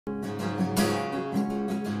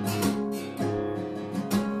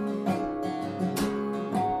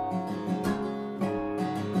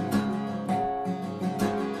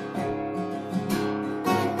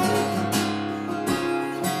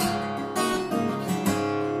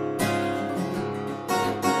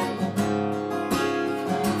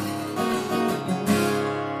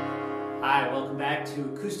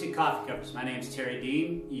Coffee Covers. My name is Terry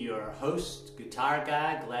Dean, your host, guitar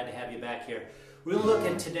guy. Glad to have you back here. We're going to look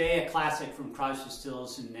at today a classic from Crosby,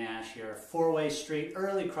 Stills and Nash here. A four-way street,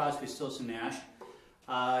 early Crosby, Stills and Nash.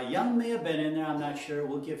 Young may have been in there, I'm not sure.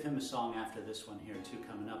 We'll give him a song after this one here too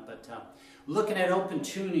coming up. But looking at open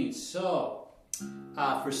tuning. So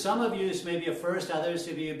for some of you this may be a first, others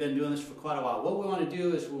of you have been doing this for quite a while. What we want to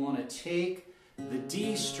do is we want to take the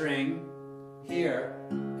D string here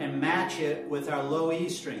and match it with our low E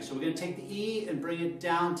string. So we're going to take the E and bring it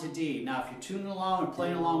down to D. Now if you're tuning along or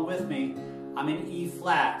playing along with me, I'm in E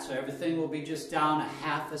flat, so everything will be just down a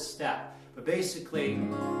half a step. But basically,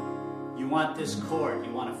 you want this chord.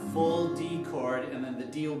 You want a full D chord, and then the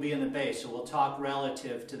D will be in the bass. So we'll talk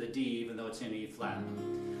relative to the D, even though it's in E flat.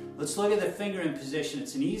 Let's look at the fingering position.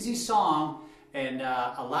 It's an easy song, and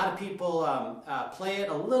a lot of people play it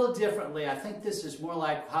a little differently. I think this is more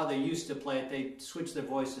like how they used to play it. They switch their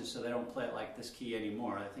voices so they don't play it like this key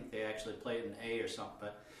anymore. I think they actually play it in A or something.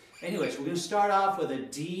 But anyways, we're going to start off with a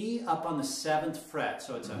D up on the 7th fret.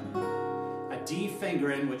 So it's a D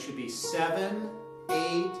fingering, which would be 7,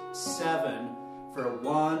 8, 7 for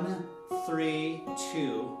 1, 3,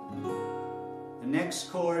 2. The next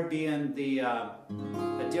chord being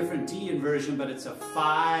a different D inversion, but it's a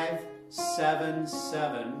 5, 7,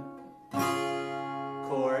 7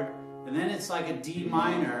 chord. And then it's like a D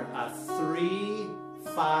minor, a 3,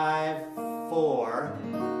 5, 4,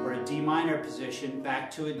 or a D minor position back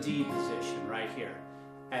to a D position right here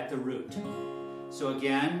at the root. So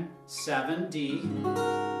again, 7D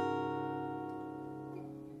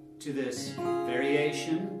to this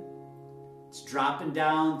variation. It's dropping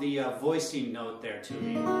down the voicing note there to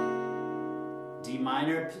me. D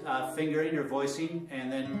minor fingering or voicing,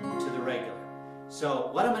 and then to the regular. So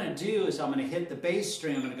what I'm going to do is I'm going to hit the bass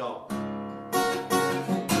string. I'm going to go.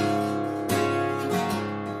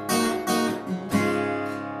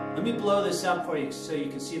 Let me blow this up for you so you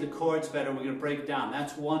can see the chords better. We're going to break it down.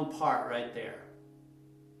 That's one part right there.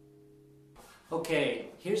 Okay,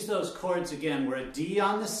 here's those chords again. We're a D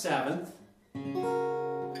on the 7th.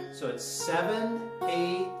 So it's 7,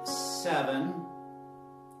 8, 7,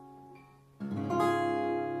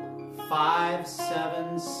 5,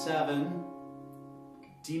 7, 7,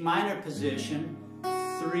 D minor position,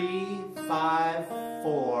 3, 5,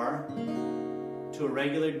 4, to a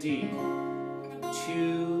regular D,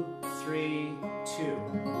 2, 3, 2.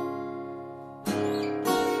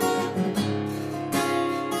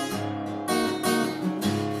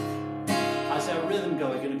 How's that rhythm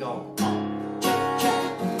go? You're going to go.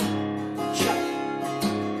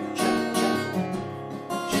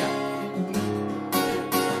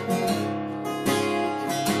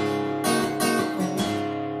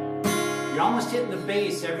 Almost hitting the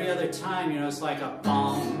bass every other time, you know, it's like a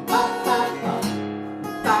bum, ba, ba, ba,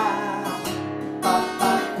 ba, ba,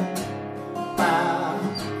 ba, ba, ba,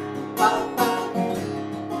 ba,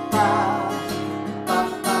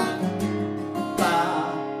 ba, ba.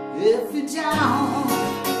 If you're down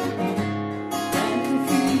and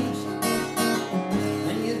confused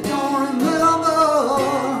and you don't remember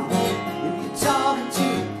who you're talking to,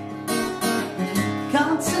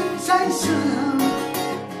 concentration.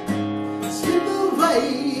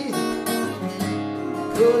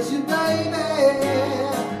 Cause your baby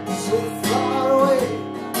so far away.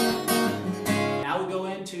 Now we go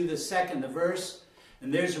into the second, the verse,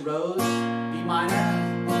 and there's a rose, B minor,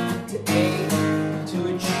 to A, to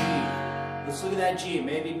a G. Let's look at that G,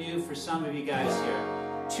 maybe new for some of you guys here.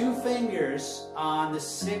 2 fingers on the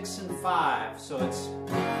 6 and 5, so it's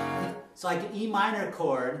like an E minor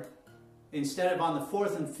chord. Instead of on the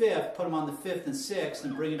 4th and 5th, put them on the 5th and 6th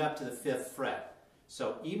and bring it up to the 5th fret.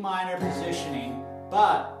 So E minor positioning,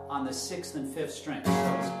 but on the 6th and 5th strings. So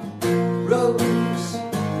it's rose,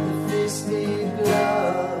 the fisted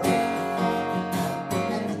glove,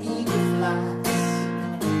 and the eagle flies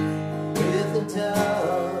with a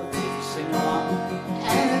dove. If you sing along,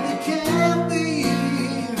 and it can be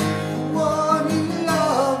the one you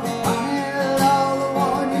love, I love the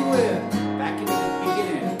one you with. Back into the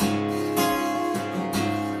beginning.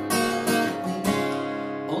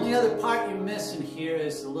 Only other part you're missing here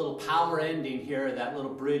is the little power ending here, that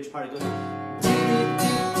little bridge part. It goes,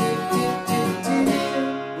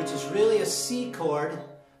 which is really a C chord.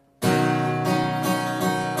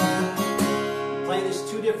 Play this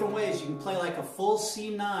 2 different ways. You can play like a full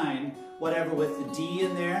C9, whatever, with the D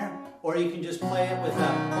in there, or you can just play it with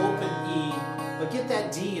an open E, but get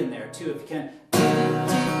that D in there too if you can.